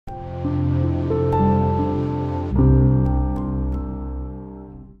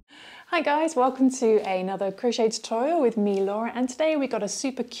Hi guys, welcome to another crochet tutorial with me, Laura, and today we got a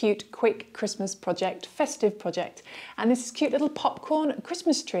super cute, quick Christmas project, festive project, and this is cute little popcorn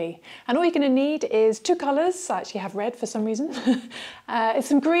Christmas tree. And all you're going to need is two colours. I actually have red for some reason. It's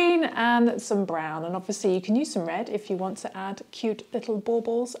some green and some brown, and obviously you can use some red if you want to add cute little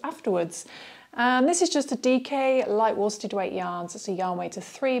baubles afterwards. And this is just a DK light worsted weight yarns. It's a yarn weight of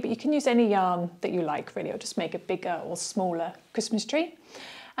 3, but you can use any yarn that you like really, or just make a bigger or smaller Christmas tree.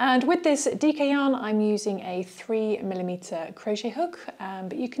 And with this DK yarn, I'm using a 3mm crochet hook,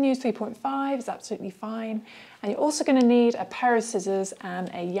 but you can use 3.5, it's absolutely fine. And you're also going to need a pair of scissors and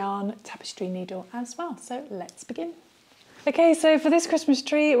a yarn tapestry needle as well. So let's begin. Okay, so for this Christmas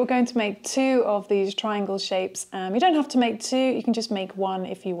tree, we're going to make 2 of these triangle shapes. You don't have to make 2, you can just make 1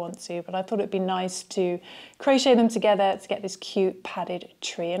 if you want to, but I thought it'd be nice to crochet them together to get this cute padded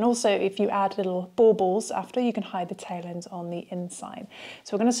tree. And also, if you add little baubles after, you can hide the tail ends on the inside.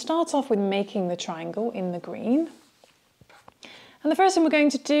 So we're going to start off with making the triangle in the green. And the first thing we're going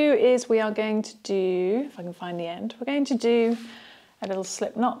to do is we are going to do, if I can find the end, we're going to do a little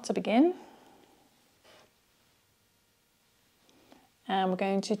slip knot to begin. And we're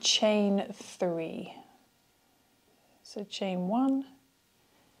going to chain 3. So chain 1,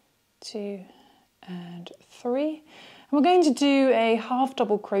 2, and 3. And we're going to do a half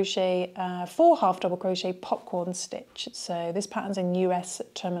double crochet, 4 half double crochet popcorn stitch. So this pattern's in US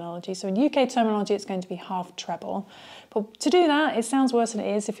terminology. So in UK terminology, it's going to be half treble. But to do that, it sounds worse than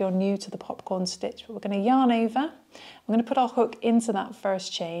it is if you're new to the popcorn stitch. But we're going to yarn over. We're going to put our hook into that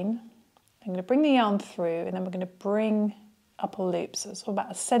first chain. I'm going to bring the yarn through, and then we're going to bring up a loop, so it's about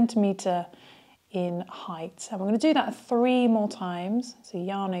 1 centimetre in height. And we're going to do that 3 more times. So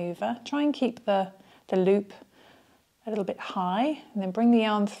yarn over, try and keep the loop a little bit high, and then bring the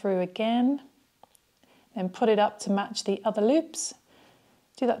yarn through again, then put it up to match the other loops.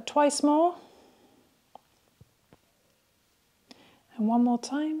 Do that twice more. And 1 more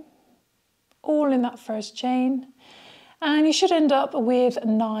time, all in that first chain. And you should end up with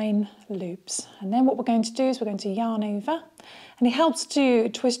 9 loops. And then what we're going to do is we're going to yarn over. And it helps to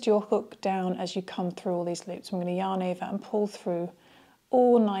twist your hook down as you come through all these loops. I'm going to yarn over and pull through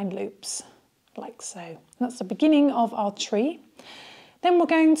all 9 loops, like so. And that's the beginning of our tree. Then we're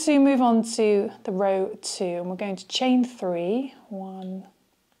going to move on to the row 2. And we're going to chain 3. 1,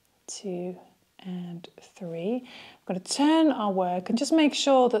 2, and 3. We're going to turn our work and just make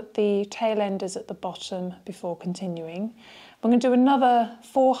sure that the tail end is at the bottom before continuing. We're going to do another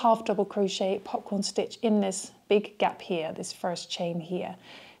 4 half double crochet popcorn stitch in this big gap here, this first chain here.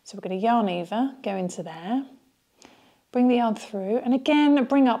 So we're going to yarn over, go into there, bring the yarn through, and again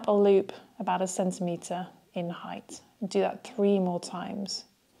bring up a loop about 1 centimetre in height. And do that 3 more times.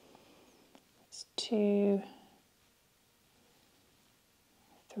 It's 2,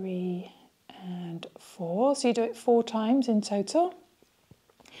 3, and 4. So you do it 4 times in total.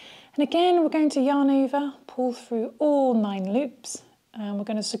 And again, we're going to yarn over, pull through all 9 loops, and we're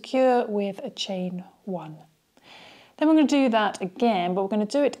going to secure with a chain 1. Then we're going to do that again, but we're going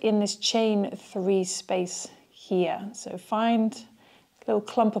to do it in this chain 3 space here. So find a little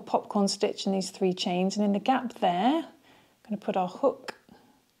clump of popcorn stitch in these 3 chains, and in the gap there, we're going to put our hook.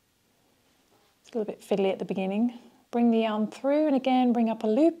 It's a little bit fiddly at the beginning. Bring the yarn through, and again, bring up a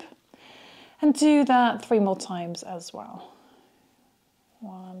loop. And do that 3 more times as well.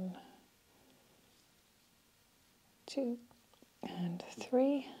 1, 2, and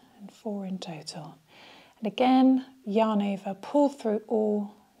 3, and 4 in total. And again, yarn over, pull through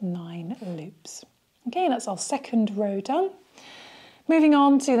all 9 loops. Okay, that's our second row done. Moving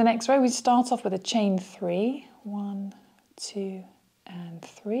on to the next row, we start off with a chain 3. 1, 2, and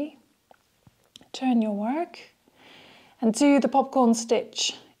 3. Turn your work and do the popcorn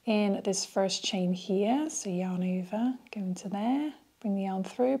stitch in this first chain here. So yarn over, go into there, bring the yarn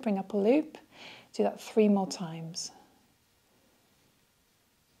through, bring up a loop. Do that 3 more times.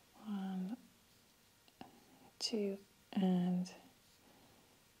 1, 2, and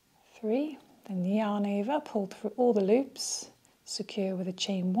 3. Then yarn over, pull through all the loops, secure with a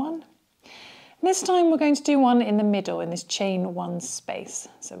chain 1. And this time we're going to do one in the middle in this chain 1 space.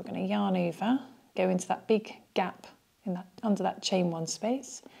 So we're going to yarn over, go into that big gap in that, under that chain 1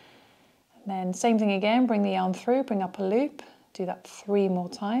 space. And then same thing again, bring the yarn through, bring up a loop, do that 3 more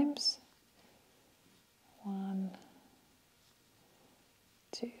times. 1,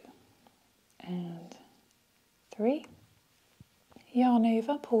 2, and 3. Yarn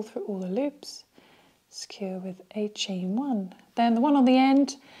over, pull through all the loops, secure with a chain 1. Then the one on the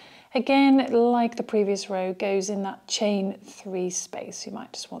end, Again, like the previous row, goes in that chain 3 space. You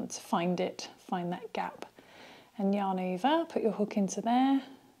might just want to find that gap. And yarn over, put your hook into there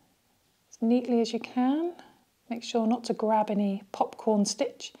as neatly as you can. Make sure not to grab any popcorn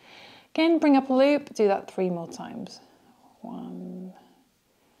stitch. Again, bring up a loop, do that 3 more times. 1,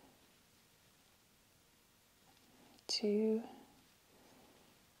 2,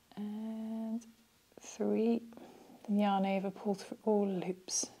 and 3. Then yarn over, pull through all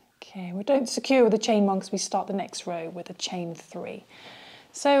loops. Okay, we don't secure with a chain 1 because we start the next row with a chain 3.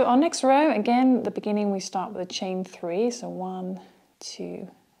 So our next row, again, at the beginning we start with a chain 3. So 1, 2,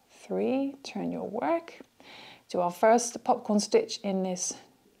 3, turn your work. Do our first popcorn stitch in this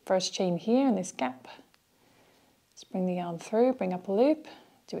first chain here in this gap. Let's bring the yarn through, bring up a loop,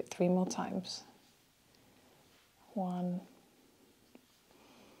 do it 3 more times. 1,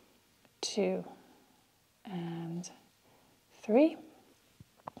 2, and 3.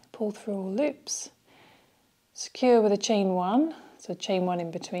 Pull through all loops. Secure with a chain 1, so chain 1 in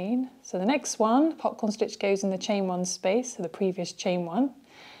between. So the next one, popcorn stitch goes in the chain 1 space, so the previous chain 1.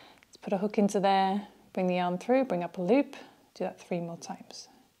 Let's put a hook into there, bring the yarn through, bring up a loop, do that 3 more times.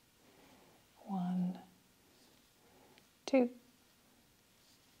 1, 2,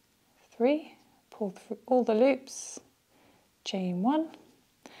 3, pull through all the loops, chain 1.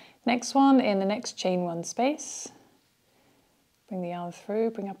 Next one in the next chain 1 space, bring the yarn through,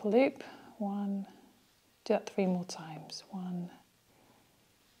 bring up a loop, 1, do that 3 more times. 1,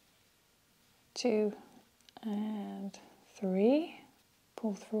 2, and 3,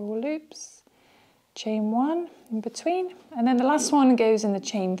 pull through all loops, chain 1 in between, and then the last one goes in the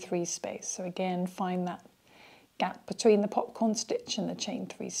chain 3 space. So again, find that gap between the popcorn stitch and the chain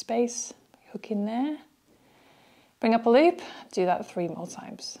 3 space, hook in there, bring up a loop, do that 3 more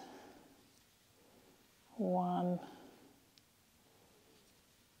times. 1,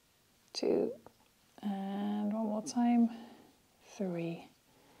 2, and 1 more time, 3.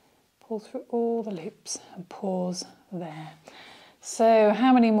 Pull through all the loops and pause there. So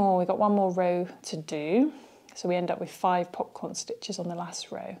how many more? We've got 1 more row to do. So we end up with 5 popcorn stitches on the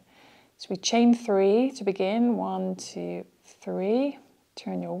last row. So we chain 3 to begin. 1, 2, 3.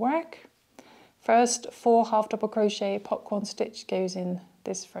 Turn your work. First 4 half double crochet popcorn stitch goes in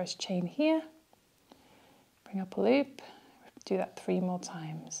this first chain here. Bring up a loop. Do that 3 more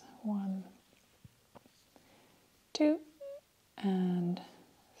times. 1, 2, and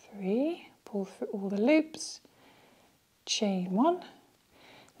 3. Pull through all the loops. Chain 1.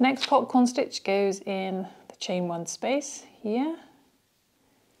 Next popcorn stitch goes in the chain 1 space here.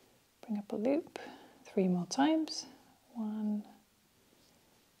 Bring up a loop 3 more times. 1,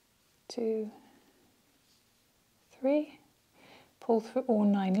 2, 3. Pull through all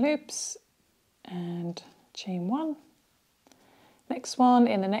 9 loops and chain 1. Next one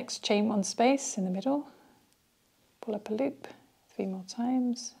in the next chain 1 space in the middle. Pull up a loop 3 more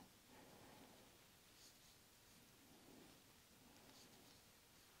times.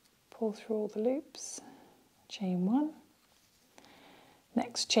 Pull through all the loops, chain 1.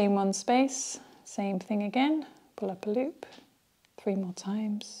 Next chain 1 space, same thing again, pull up a loop 3 more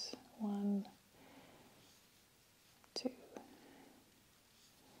times. 1, 2,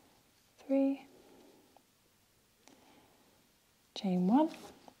 3. Chain 1.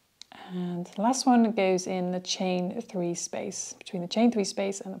 And the last one goes in the chain 3 space, between the chain 3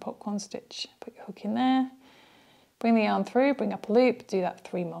 space and the popcorn stitch. Put your hook in there. Bring the yarn through, bring up a loop, do that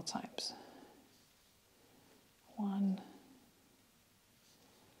 3 more times. 1,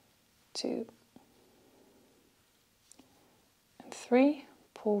 2, and 3.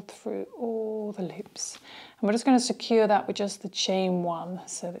 Pull through all the loops. And we're just going to secure that with just the chain 1,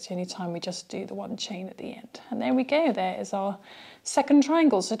 so that's the only time we just do the 1 chain at the end. And there we go, there is our second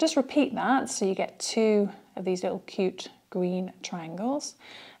triangle. So just repeat that, so you get 2 of these little cute green triangles.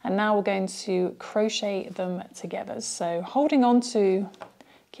 And now we're going to crochet them together. So holding on to,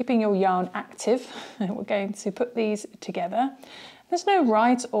 keeping your yarn active, we're going to put these together. There's no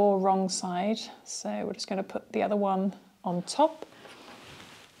right or wrong side, so we're just going to put the other one on top.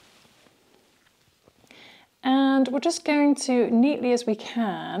 And we're just going to, neatly as we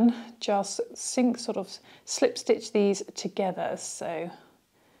can, just sort of slip stitch these together. So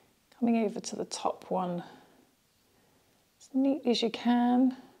coming over to the top one, as neatly as you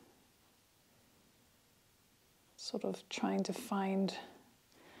can. Sort of trying to find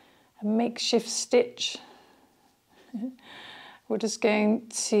a makeshift stitch. We're just going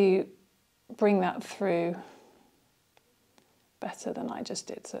to bring that through better than I just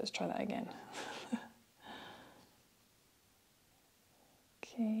did, so let's try that again.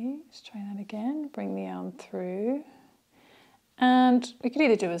 Okay, let's try that again. Bring the yarn through And we could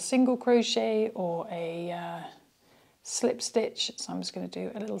either do a single crochet or a slip stitch. So I'm just going to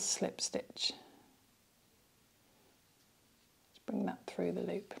do a little slip stitch. Let's bring that through the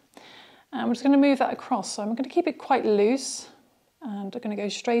loop. And we're just going to move that across. So I'm going to keep it quite loose. And I'm going to go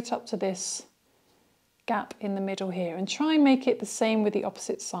straight up to this gap in the middle here and try and make it the same with the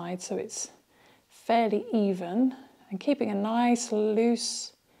opposite side so it's fairly even, and keeping a nice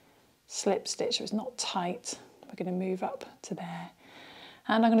loose slip stitch so it's not tight. We're going to move up to there,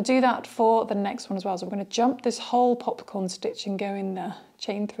 and I'm going to do that for the next one as well. So we're going to jump this whole popcorn stitch and go in the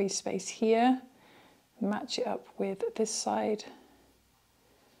chain 3 space here, match it up with this side,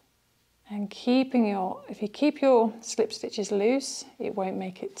 and keeping if you keep your slip stitches loose, it won't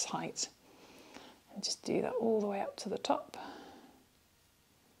make it tight. And just do that all the way up to the top.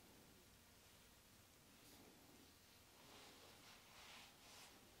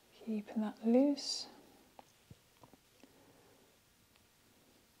 Keeping that loose.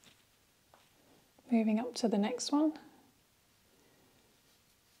 Moving up to the next one.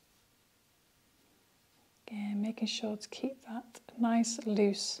 Again, making sure to keep that nice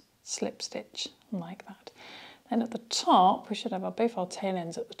loose slip stitch like that. Then at the top, we should have both our tail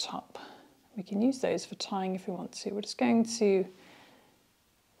ends at the top. We can use those for tying if we want to. We're just going to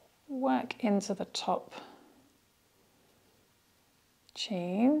work into the top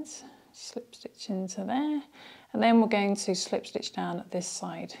chains, slip stitch into there, and then we're going to slip stitch down at this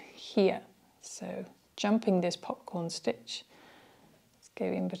side here. So jumping this popcorn stitch, let's go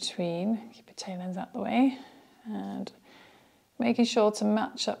in between, keep your tail ends out the way, and making sure to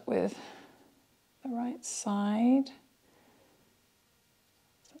match up with the right side.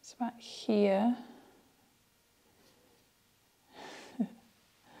 So it's about here.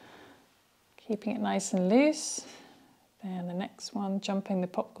 Keeping it nice and loose. Then the next one, jumping the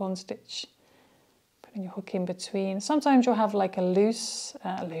popcorn stitch, putting your hook in between. Sometimes you'll have like a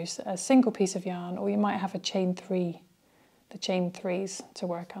a single piece of yarn, or you might have a chain 3, the chain 3s to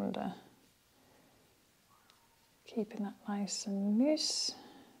work under. Keeping that nice and loose.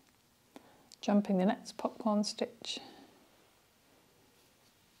 Jumping the next popcorn stitch.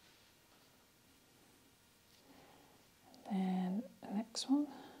 And then the next one.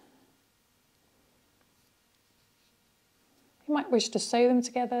 You might wish to sew them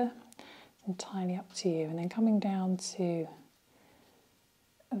together, it's entirely up to you. And then coming down to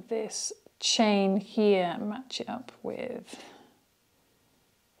this chain here, match it up with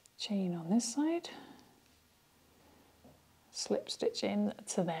chain on this side, slip stitch in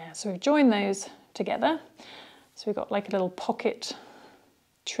to there. So we've joined those together. So we've got like a little pocket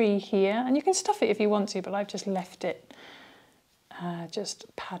tree here, and you can stuff it if you want to, but I've just left it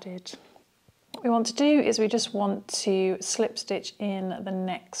just padded. What we want to do is we just want to slip stitch in the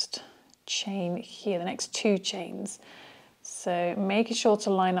next chain here, the next 2 chains. So making sure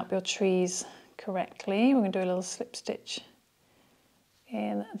to line up your trees correctly. We're going to do a little slip stitch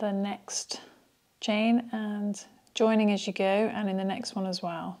in the next chain and joining as you go, and in the next one as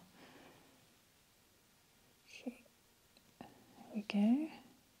well. Okay. There we go.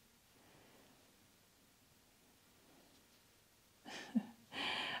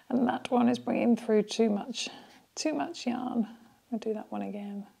 And that one is bringing through too much yarn. I'll do that one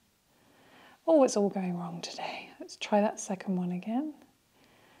again. Oh, it's all going wrong today. Let's try that second one again.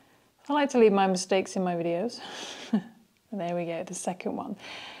 I like to leave my mistakes in my videos. And there we go, the second one.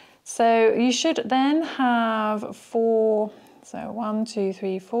 So you should then have 4, so 1, 2,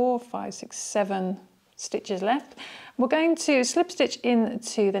 3, 4, 5, 6, 7 stitches left. We're going to slip stitch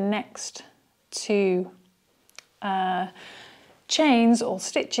into the next 2 chains or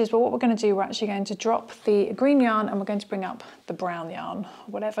stitches, but what we're going to do, we're actually going to drop the green yarn and we're going to bring up the brown yarn,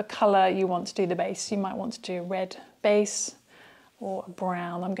 whatever colour you want to do the base. You might want to do a red base or a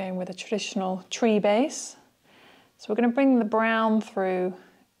brown. I'm going with a traditional tree base. So we're going to bring the brown through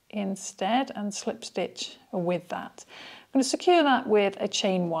instead and slip stitch with that. I'm going to secure that with a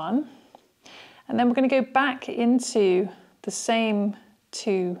chain 1, and then we're going to go back into the same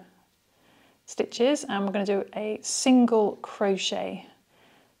 2 stitches and we're going to do a single crochet.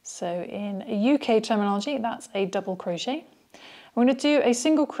 So in a UK terminology, that's a double crochet. We're going to do a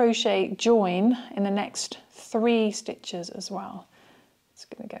single crochet join in the next 3 stitches as well. It's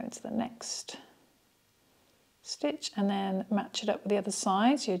going to go into the next stitch and then match it up with the other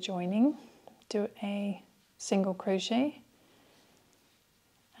side. So you're joining, do a single crochet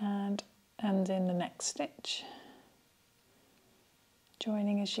and in the next stitch,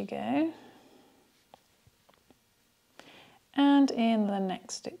 joining as you go, and in the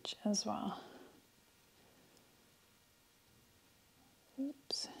next stitch as well.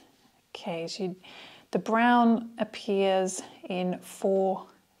 Oops. Okay, so the brown appears in 4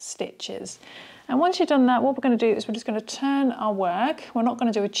 stitches. And once you've done that, what we're going to do is we're just going to turn our work. We're not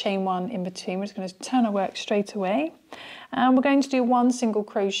going to do a chain 1 in between, we're just going to turn our work straight away. And we're going to do 1 single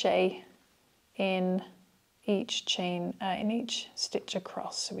crochet in each chain, in each stitch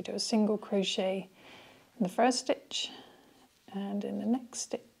across. So we do a single crochet in the first stitch and in the next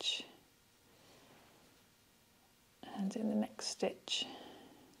stitch and in the next stitch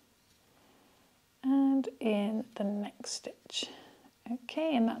and in the next stitch.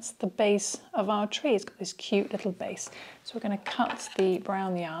 Okay, and that's the base of our tree. It's got this cute little base. So we're going to cut the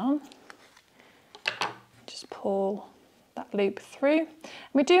brown yarn, just pull that loop through. And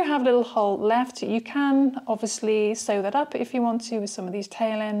we do have a little hole left. You can obviously sew that up if you want to with some of these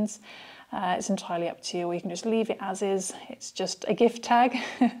tail ends. It's entirely up to you, or you can just leave it as is. It's just a gift tag.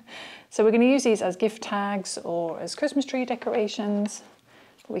 So we're going to use these as gift tags or as Christmas tree decorations.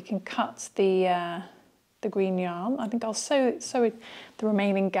 We can cut the green yarn. I think I'll sew the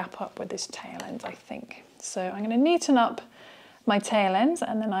remaining gap up with this tail end, I think. So I'm going to neaten up my tail ends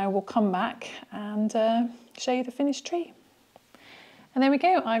and then I will come back and show you the finished tree. And there we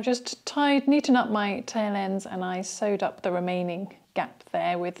go. I've just neatened up my tail ends and I sewed up the remaining gap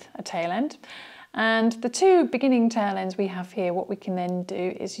there with a tail end. And the 2 beginning tail ends we have here, what we can then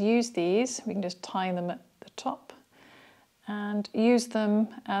do is use these. We can just tie them at the top and use them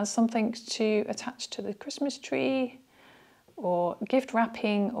as something to attach to the Christmas tree or gift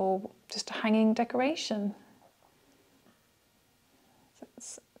wrapping or just a hanging decoration. So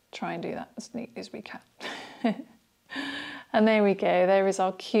let's try and do that as neatly as we can. And there we go, there is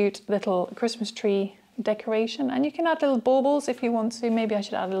our cute little Christmas tree decoration. And you can add little baubles if you want to. Maybe I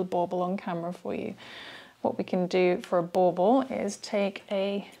should add a little bauble on camera for you. What we can do for a bauble is take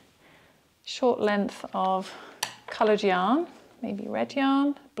a short length of coloured yarn, maybe red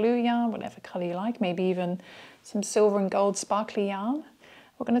yarn, blue yarn, whatever colour you like, maybe even some silver and gold sparkly yarn.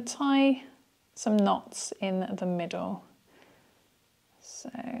 We're going to tie some knots in the middle. So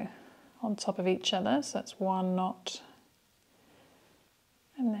on top of each other, so that's 1 knot.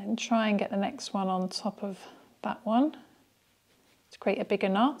 And then try and get the next one on top of that one to create a bigger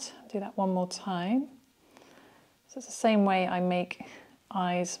knot. Do that 1 more time. So it's the same way I make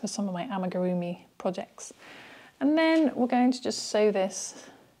eyes for some of my amigurumi projects. And then we're going to just sew this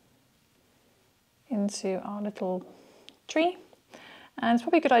into our little tree. And it's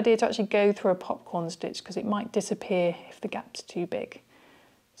probably a good idea to actually go through a popcorn stitch because it might disappear if the gap's too big.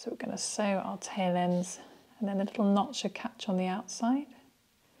 So we're going to sew our tail ends and then the little knot should catch on the outside.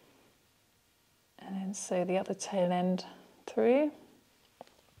 And then sew the other tail end through.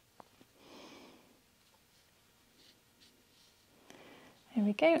 There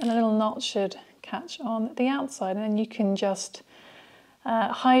we go, and a little knot should catch on the outside, and then you can just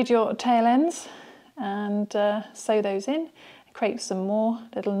hide your tail ends and sew those in. Create some more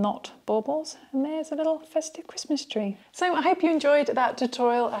little knot baubles, and there's a little festive Christmas tree. So I hope you enjoyed that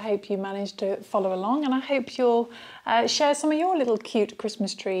tutorial. I hope you managed to follow along, and I hope you'll share some of your little cute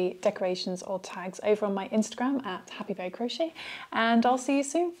Christmas tree decorations or tags over on my Instagram at happybearcrochet, and I'll see you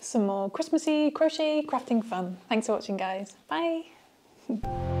soon for some more Christmassy crochet crafting fun. Thanks for watching, guys. Bye.